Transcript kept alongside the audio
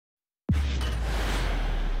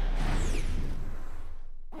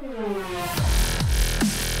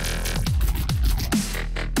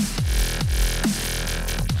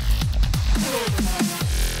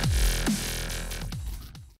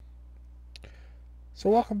So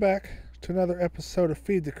welcome back to another episode of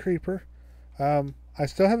Feed the Creeper. I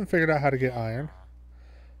still haven't figured out how to get iron,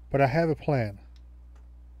 but I have a plan.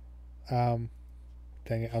 Dang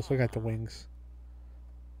it, I was looking at the wings.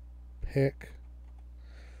 Pick.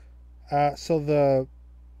 So the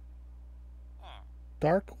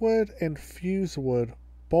dark wood and fuse wood,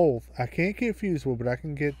 both. I can't get fuse wood, but I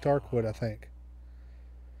can get dark wood, I think.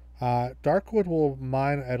 Dark wood will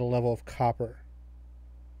mine at a level of copper.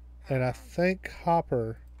 And I think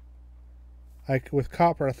copper, with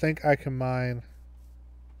copper, I think I can mine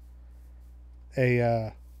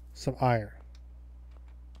some iron.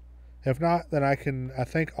 If not, then I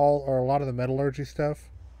think a lot of the metallurgy stuff.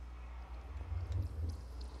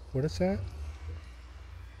 What is that?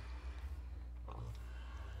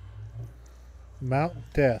 Mount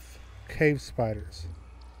Death, cave spiders.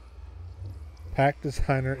 Pack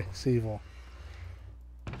designer is evil.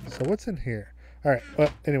 So what's in here? Alright,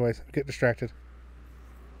 well, anyways, get distracted.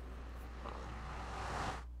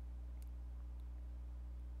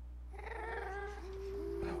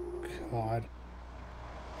 Oh, God.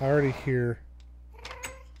 I already hear...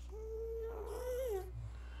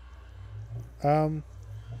 Well,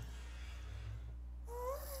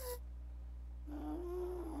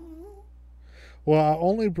 I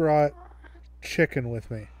only brought chicken with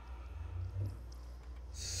me.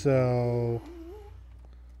 So...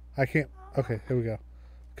 I can't... Okay, here we go.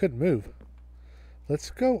 Couldn't move. Let's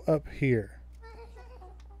go up here.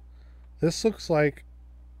 This looks like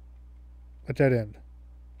a dead end.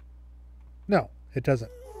 No, it doesn't.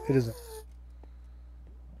 It isn't.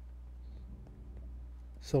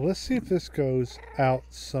 So let's see if this goes out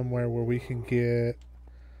somewhere where we can get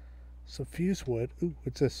some fuse wood. Ooh,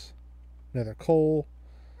 what's this? Another coal.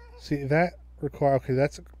 See, that require... Okay,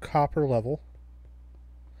 that's a copper level.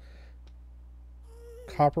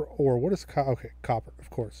 Copper ore. What is copper? Okay, copper, of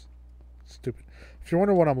course. Stupid. If you're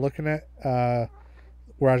wondering what I'm looking at,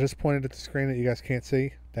 where I just pointed at the screen that you guys can't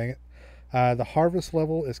see, dang it. The harvest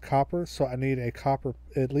level is copper, so I need a copper,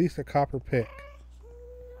 at least a copper pick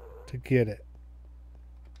to get it.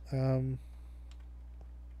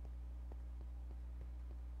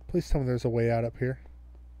 Please tell me there's a way out up here.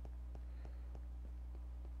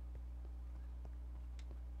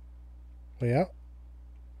 Way out?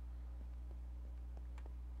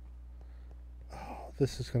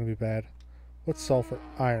 This is going to be bad. What's sulfur?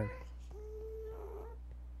 Iron.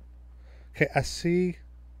 Okay, I see.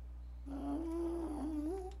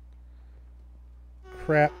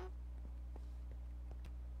 Crap.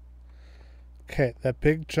 Okay, that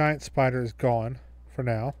big giant spider is gone for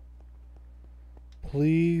now.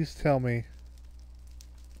 Please tell me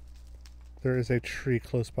there is a tree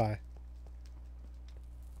close by.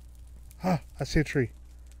 Ah, I see a tree.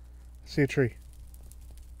 I see a tree.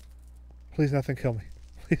 Please nothing kill me.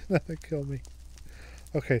 Please nothing kill me.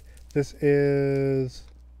 Okay, this is...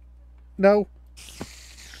 No!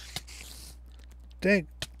 Dang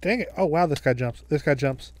it. Oh, wow, this guy jumps. This guy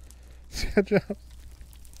jumps. This guy jumps.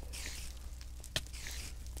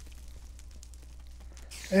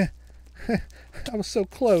 I was so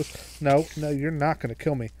close. No, you're not going to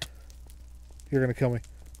kill me. You're going to kill me.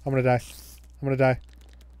 I'm going to die. I'm going to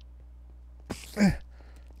die.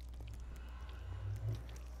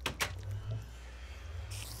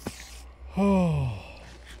 Oh.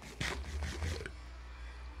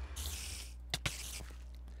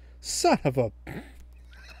 Son of a...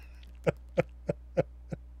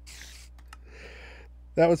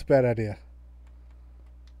 That was a bad idea.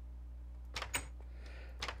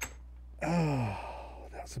 Oh,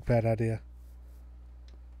 that was a bad idea.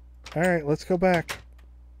 Alright, let's go back.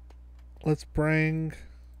 Let's bring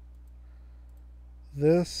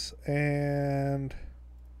this and...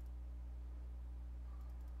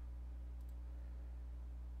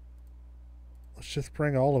 Let's just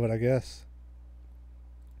bring all of it, I guess.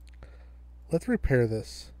 Let's repair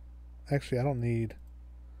this. Actually, I don't need...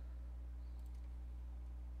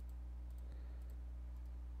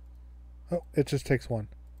 Oh, it just takes one.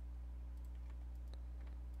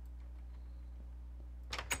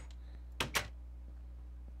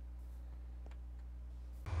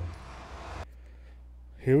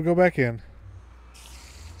 Here we go back in.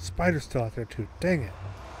 Spider's still out there too. Dang it.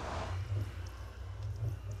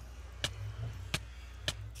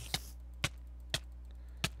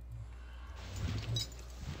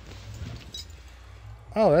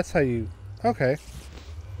 Oh, that's how you... Okay.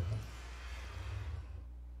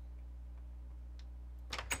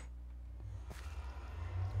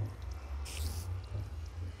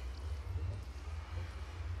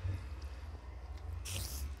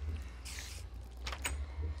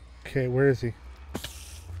 Okay, where is he?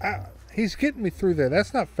 Ah, he's getting me through there.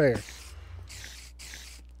 That's not fair.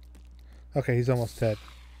 Okay, he's almost dead.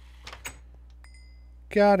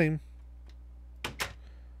 Got him.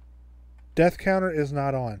 Death counter is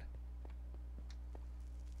not on.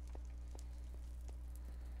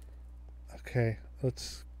 Okay,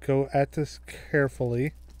 let's go at this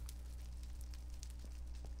carefully.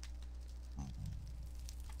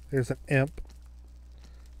 There's an imp.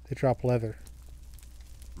 They drop leather.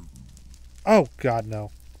 Oh, God, no.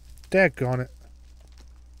 Daggone it.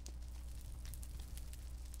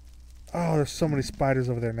 Oh, there's so many spiders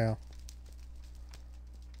over there now.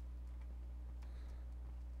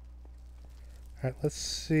 Alright, let's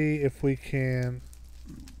see if we can...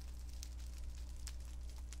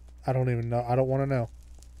 I don't even know. I don't want to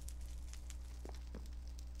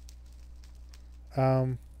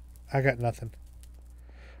know. I got nothing.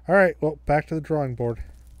 Alright, well, back to the drawing board.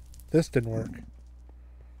 This didn't work.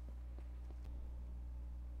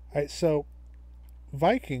 Alright, so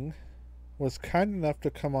Viking was kind enough to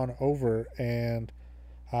come on over, and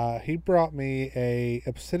he brought me a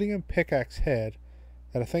obsidian pickaxe head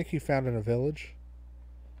that I think he found in a village.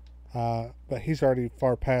 But he's already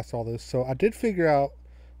far past all this. So I did figure out,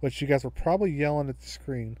 which you guys were probably yelling at the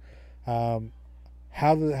screen, how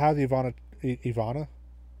the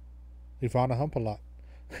Ivana hump a lot.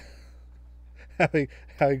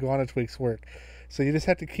 how iguana tweaks work. So you just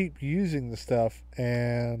have to keep using the stuff,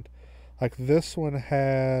 and like this one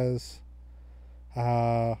has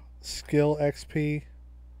skill XP.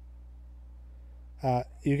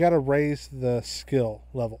 You got to raise the skill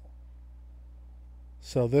level.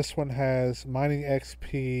 So this one has mining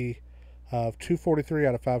XP of 243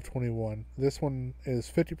 out of 521. This one is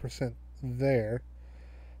 50% there.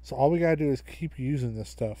 So all we got to do is keep using this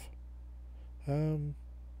stuff. That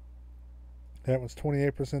was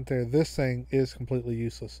 28% there. This thing is completely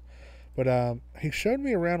useless. But he showed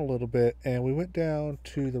me around a little bit, and we went down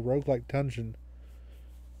to the roguelike dungeon.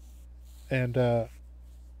 And I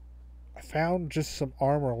found just some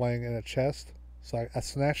armor laying in a chest. So I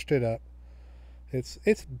snatched it up.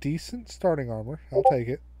 It's decent starting armor. I'll take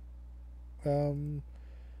it.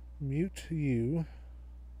 Mute you.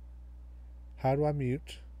 How do I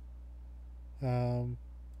mute? There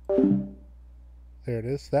it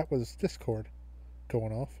is. That was Discord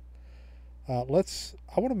going off. I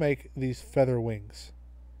want to make these feather wings.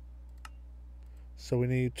 So we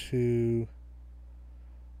need to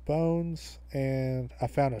bones, and I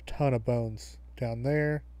found a ton of bones down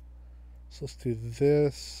there. So let's do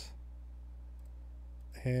this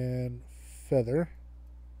and feather.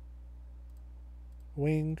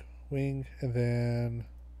 Wing, and then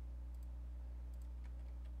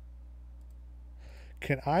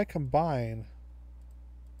can I combine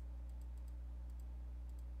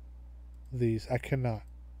these? I cannot.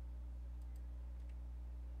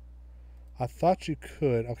 I thought you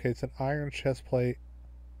could. Okay, it's an iron chest plate.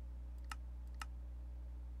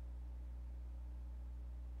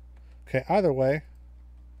 Okay, either way,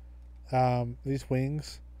 these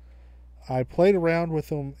wings, I played around with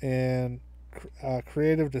them in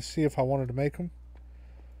creative to see if I wanted to make them,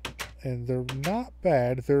 and they're not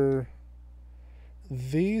bad.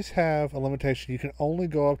 These have a limitation. You can only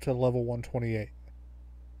go up to level 128.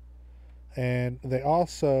 And they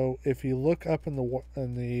also, if you look up in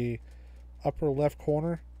the upper left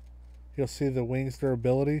corner, you'll see the wings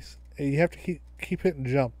durabilities. You have to keep hitting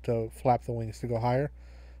jump to flap the wings to go higher.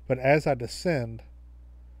 But as I descend,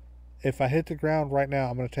 if I hit the ground right now,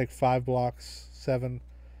 I'm going to take 5 blocks, 7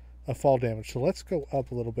 of fall damage. So let's go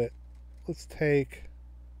up a little bit. Let's take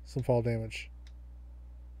some fall damage.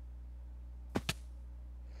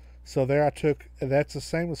 So there I took, that's the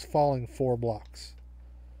same as falling 4 blocks.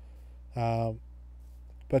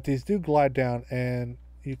 But these do glide down, and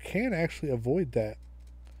you can actually avoid that.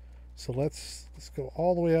 So let's go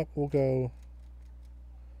all the way up. We'll go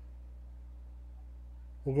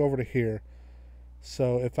over to here.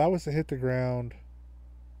 So if I was to hit the ground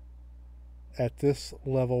at this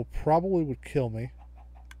level, probably would kill me.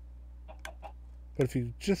 But if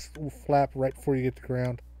you just flap right before you get to the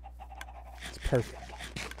ground, it's perfect.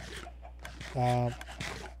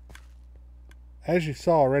 As you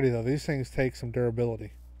saw already, though, these things take some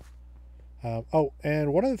durability. Oh,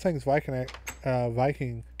 and one of the things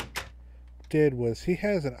Viking did was he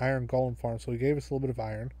has an iron golem farm, so he gave us a little bit of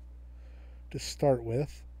iron to start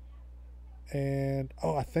with. And,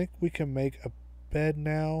 oh, I think we can make a bed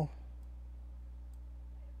now.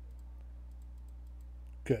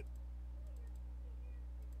 Good.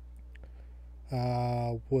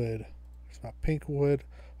 Wood. It's not pink wood.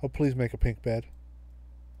 Oh, please make a pink bed.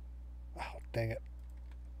 Oh, dang it.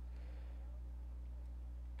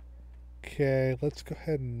 Okay, let's go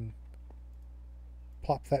ahead and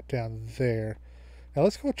plop that down there. Now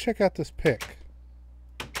let's go check out this pick.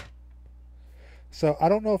 So I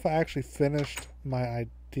don't know if I actually finished my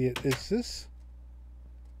idea. Is this...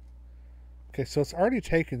 Okay, so it's already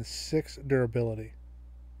taken 6 durability.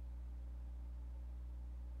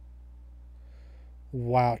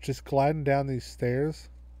 Wow, just gliding down these stairs,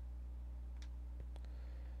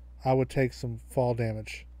 I would take some fall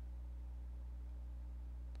damage.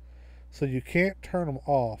 So you can't turn them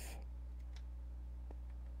off,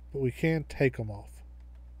 but we can take them off.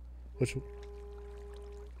 Which...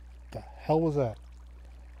 the hell was that?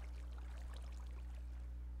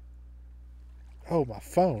 Oh, my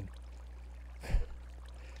phone.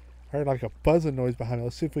 I heard like a buzzing noise behind me.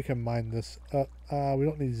 Let's see if we can mine this up. We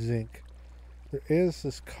don't need zinc. There is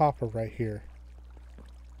this copper right here.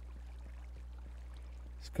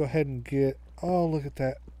 Let's go ahead and get... Oh, look at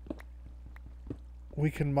that.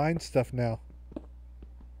 We can mine stuff now.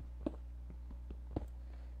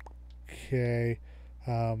 Okay.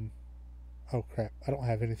 Oh, crap. I don't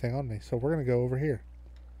have anything on me. So we're going to go over here.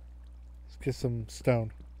 Let's get some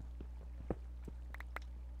stone.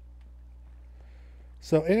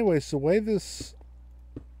 So anyways, the way this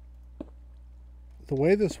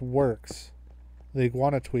works, the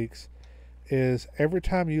iguana tweaks, is every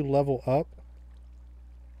time you level up,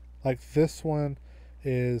 like this one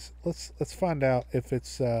is, let's find out if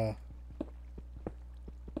it's we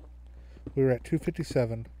were at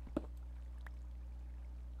 257,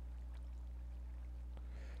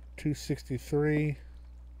 263.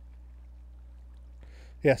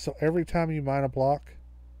 Yeah, so every time you mine a block,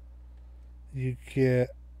 you get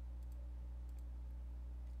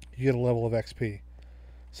a level of XP.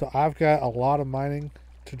 So I've got a lot of mining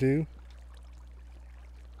to do.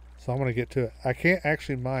 So I'm going to get to it. I can't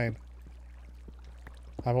actually mine.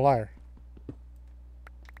 I'm a liar.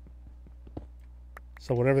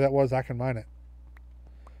 So whatever that was, I can mine it.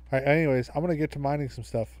 Alright, anyways, I'm going to get to mining some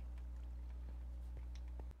stuff.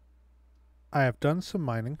 I have done some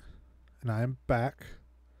mining, and I am back.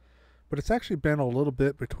 But it's actually been a little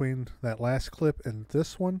bit between that last clip and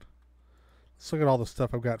this one. Let's look at all the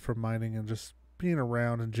stuff I've got from mining and just being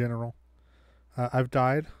around in general. I've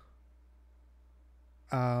died.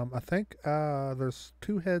 I think there's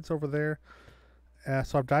 2 heads over there.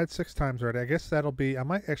 So I've died 6 times already. I guess that'll be... I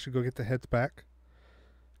might actually go get the heads back.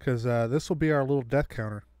 Because this will be our little death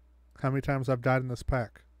counter. How many times I've died in this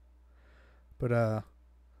pack. But I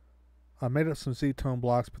made up some Z-tone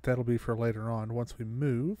blocks, but that'll be for later on once we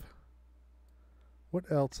move. What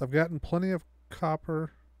else? I've gotten plenty of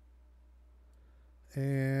copper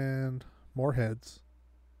and more heads.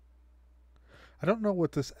 I don't know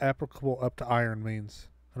what this applicable up to iron means.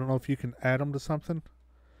 I don't know if you can add them to something,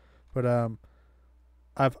 but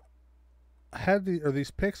I've had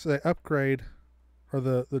these picks they upgrade, or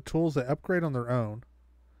the tools they upgrade on their own.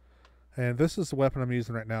 And this is the weapon I'm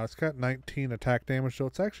using right now. It's got 19 attack damage, so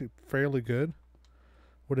it's actually fairly good.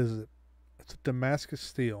 What is it? It's a Damascus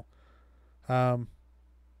steel. But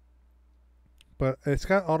it's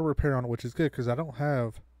got auto repair on it, which is good because I don't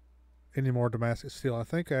have any more Damascus steel. I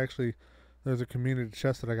think actually there's a community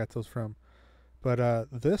chest that I got those from. But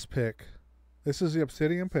this pick, this is the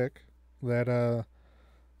obsidian pick that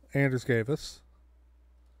Anders gave us.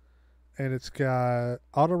 And it's got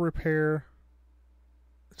auto repair.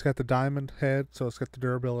 It's got the diamond head, so it's got the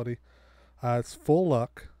durability. It's full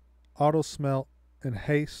luck, auto smelt, and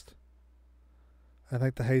haste. I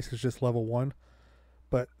think the haste is just level 1.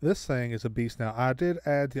 But this thing is a beast now. I did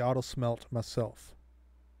add the auto smelt myself.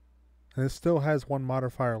 And it still has 1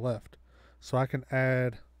 modifier left. So I can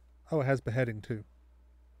add... Oh, it has beheading too.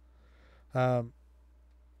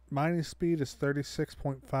 Mining speed is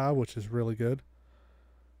 36.5, which is really good.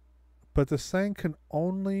 But this thing can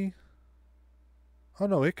only... Oh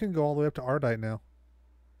no, it can go all the way up to Ardite now.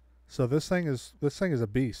 So this thing is a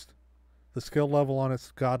beast. The skill level on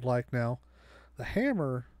it's godlike now. The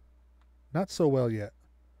hammer, not so well yet.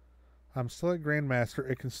 I'm still at Grandmaster.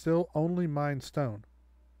 It can still only mine stone.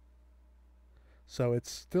 So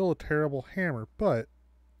it's still a terrible hammer, but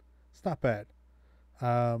it's not bad.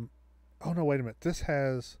 Oh no, wait a minute. This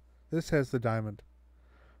has the diamond.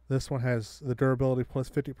 This one has the durability plus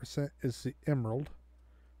 50% is the emerald.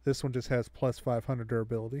 This one just has plus 500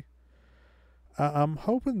 durability. I'm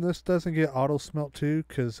hoping this doesn't get auto smelt too,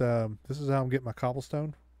 because this is how I'm getting my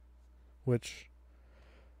cobblestone. Which,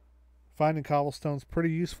 finding cobblestone's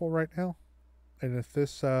pretty useful right now. And if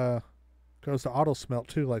this goes to auto smelt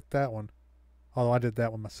too, like that one. Although I did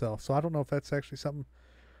that one myself. So I don't know if that's actually something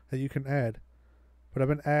that you can add. But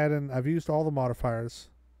I've used all the modifiers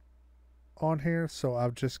on here. So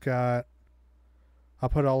I'll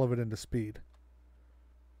put all of it into speed.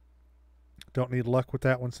 Don't need luck with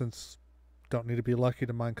that one since Don't need to be lucky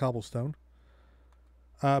to mine cobblestone.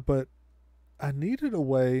 But I needed a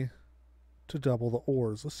way to double the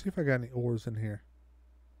ores. Let's see if I got any ores in here.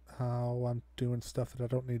 Oh, I'm doing stuff that I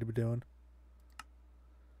don't need to be doing.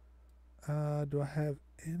 Do I have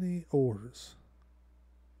any ores?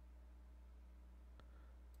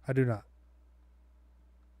 I do not.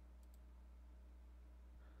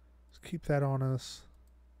 Let's keep that on us.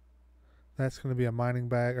 That's going to be a mining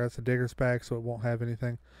bag, or it's a digger's bag, so it won't have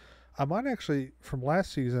anything. I might actually, from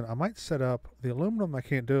last season, I might set up the aluminum. I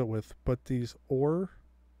can't do it with, but these ore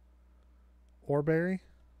berry.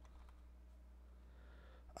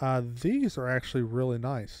 These are actually really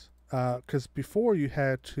nice. Because before you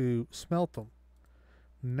had to smelt them.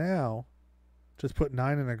 Now, just put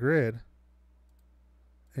 9 in a grid,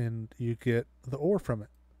 and you get the ore from it.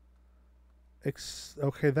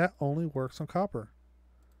 Okay, that only works on copper.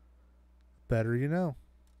 Better you know.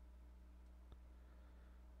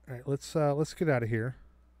 All right, let's get out of here.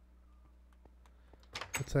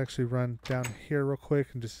 Let's actually run down here real quick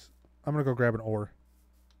and I'm gonna go grab an ore.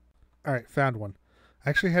 All right, found one. I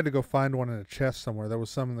actually had to go find one in a chest somewhere. There was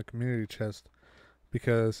some in the community chest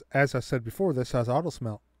because, as I said before, this has auto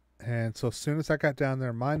smelt, and so as soon as I got down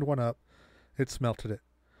there, mined one up, it smelted it.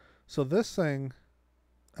 So this thing,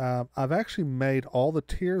 I've actually made all the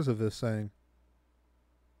tiers of this thing,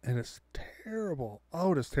 and it's terrible.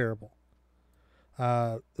 Oh, it is terrible.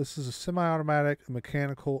 This is a semi-automatic, a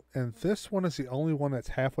mechanical, and this one is the only one that's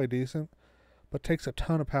halfway decent, but takes a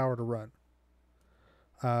ton of power to run.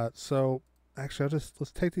 So actually,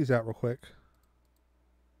 let's take these out real quick.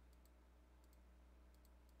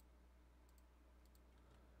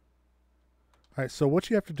 All right, so what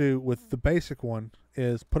you have to do with the basic one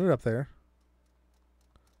is put it up there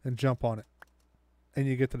and jump on it, and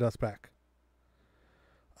you get the dust back.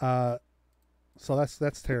 So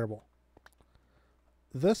that's terrible.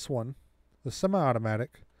 This one, the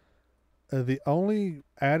semi-automatic, the only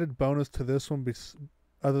added bonus to this one,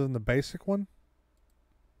 other than the basic one,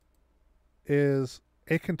 is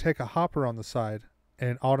it can take a hopper on the side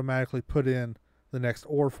and automatically put in the next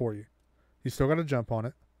ore for you. You still got to jump on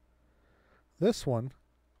it. This one,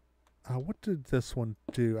 what did this one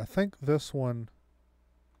do? I think this one,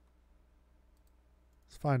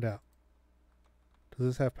 let's find out. Does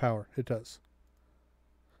this have power? It does.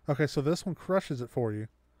 Okay, so this one crushes it for you,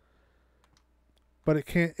 but it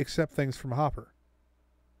can't accept things from a hopper.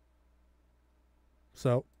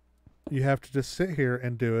 So you have to just sit here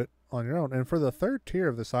and do it on your own. And for the third tier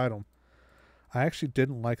of this item, I actually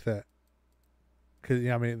didn't like that. Because,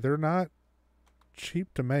 I mean, they're not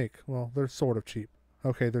cheap to make. Well, they're sort of cheap.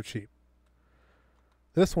 Okay, they're cheap.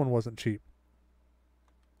 This one wasn't cheap.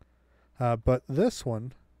 But this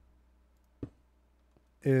one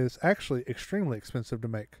is actually extremely expensive to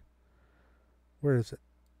make. Where is it?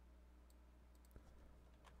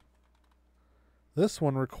 This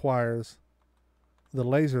one requires the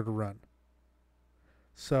laser to run.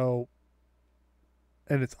 So,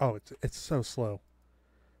 and it's so slow.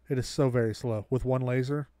 It is so very slow with one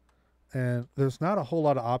laser, and there's not a whole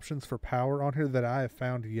lot of options for power on here that I have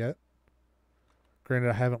found yet.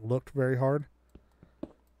 Granted, I haven't looked very hard,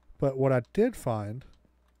 but what I did find,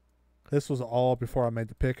 this was all before I made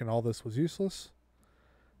the pick and all this was useless,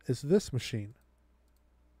 is this machine.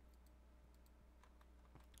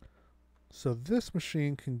 So this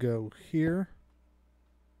machine can go here,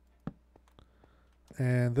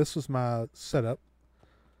 and this was my setup.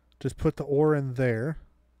 Just put the ore in there,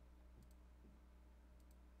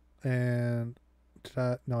 and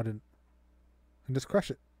no, I didn't, and just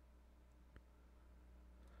crush it.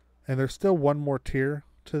 And there's still one more tier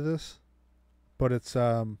to this, but it's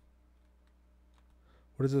what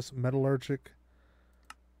is this, metallurgic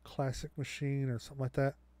classic machine or something like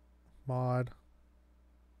that, mod.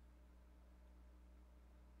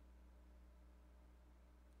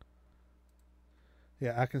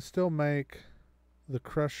 Yeah, I can still make the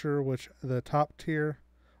crusher, which the top tier.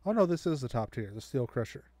 Oh no, this is the top tier, the steel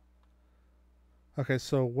crusher. Okay,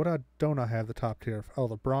 so what don't I have the top tier? Oh,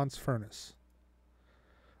 the bronze furnace.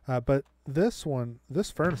 But this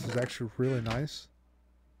furnace is actually really nice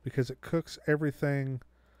because it cooks everything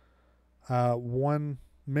one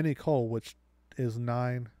mini coal, which is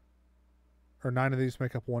 9 of these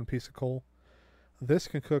make up one piece of coal. This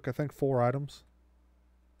can cook, I think, 4 items.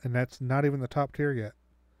 And that's not even the top tier yet.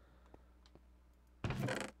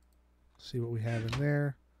 See what we have in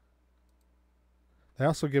there. They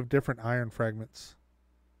also give different iron fragments.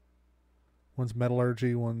 One's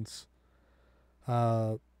metallurgy, one's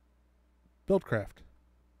buildcraft. Let's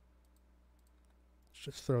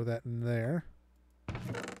just throw that in there.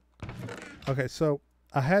 Okay, so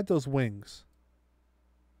I had those wings.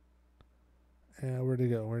 Where'd it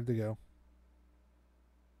go? Where'd it go?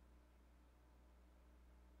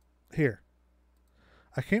 Here.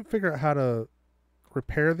 I can't figure out how to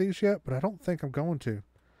repair these yet, but I don't think I'm going to.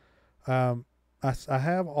 I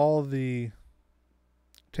have all the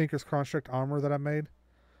Tinker's Construct armor that I made,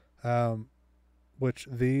 which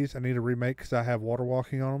these I need to remake because I have water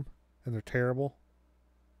walking on them, and they're terrible.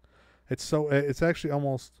 It's actually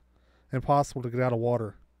almost impossible to get out of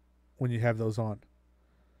water when you have those on.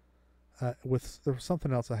 There was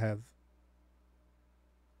something else I have.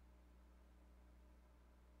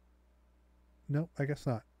 Nope, I guess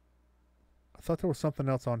not. I thought there was something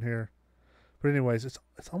else on here. But anyways, it's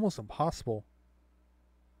almost impossible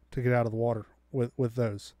to get out of the water with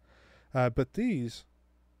those. But these,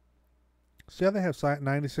 see how they have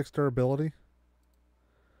 96 durability?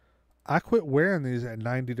 I quit wearing these at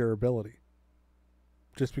 90 durability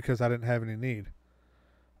just because I didn't have any need.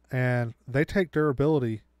 And they take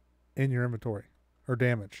durability in your inventory or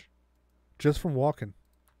damage just from walking.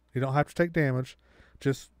 You don't have to take damage.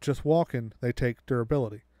 Just walking, they take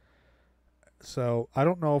durability. So I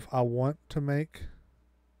don't know if I want to make,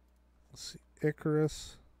 let's see,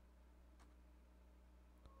 Icarus.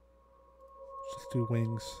 Let's just do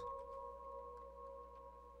wings.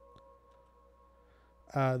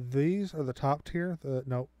 These are the top tier.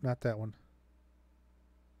 No, not that one.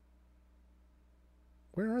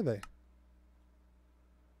 Where are they?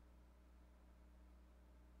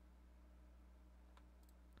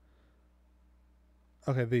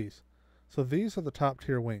 Okay, these. So these are the top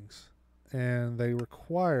tier wings. And they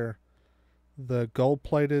require the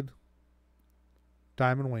gold-plated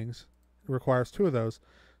diamond wings. It requires 2 of those.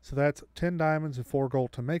 So that's 10 diamonds and 4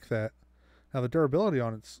 gold to make that. Now the durability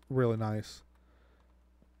on it's really nice.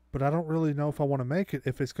 But I don't really know if I want to make it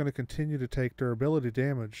if it's going to continue to take durability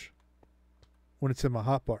damage when it's in my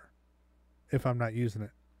hotbar, if I'm not using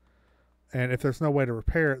it. And if there's no way to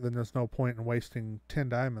repair it, then there's no point in wasting 10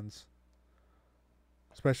 diamonds.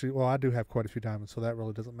 Especially, well, I do have quite a few diamonds, so that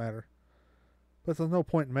really doesn't matter. But there's no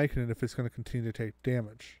point in making it if it's going to continue to take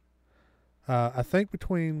damage. I think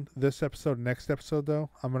between this episode and next episode, though,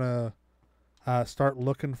 I'm going to start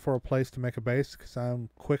looking for a place to make a base because I'm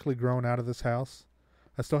quickly growing out of this house.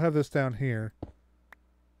 I still have this down here.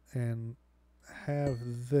 And have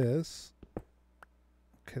this.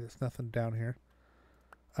 Okay, there's nothing down here.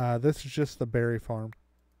 This is just the berry farm.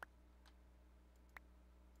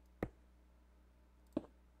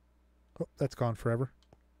 Oh, that's gone forever.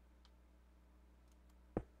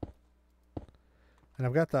 And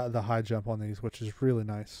I've got the high jump on these, which is really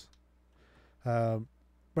nice. But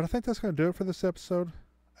I think that's going to do it for this episode.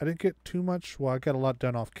 I didn't get too much. Well, I got a lot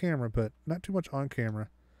done off camera, but not too much on camera.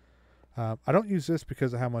 I don't use this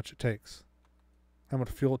because of how much it takes. How much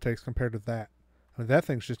fuel it takes compared to that. I mean, that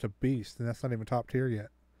thing's just a beast, and that's not even top tier yet.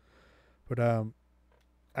 But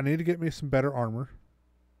I need to get me some better armor.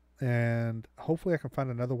 And hopefully I can find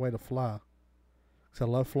another way to fly. Because I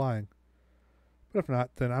love flying. But if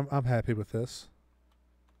not, then I'm happy with this.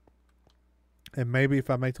 And maybe if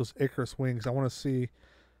I make those Icarus wings, I want to see...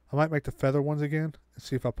 I might make the feather ones again. And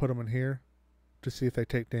see if I put them in here. To see if they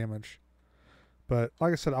take damage. But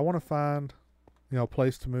like I said, I want to find, a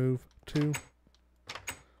place to move to.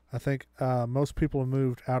 I think most people have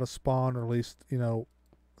moved out of spawn. Or at least,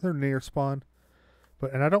 they're near spawn.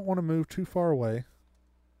 And I don't want to move too far away.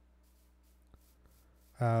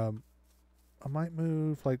 I might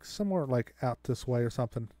move somewhere out this way or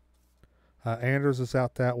something. Anders is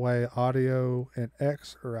out that way. Audio and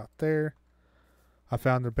X are out there. I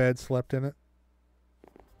found their bed, slept in it.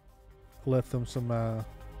 Left them some, well,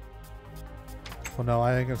 no,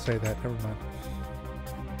 I ain't gonna say that. Never mind.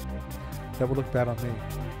 That would look bad on me.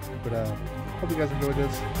 But, hope you guys enjoyed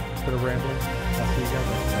this. Bit of rambling. I'll see you guys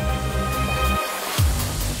next time.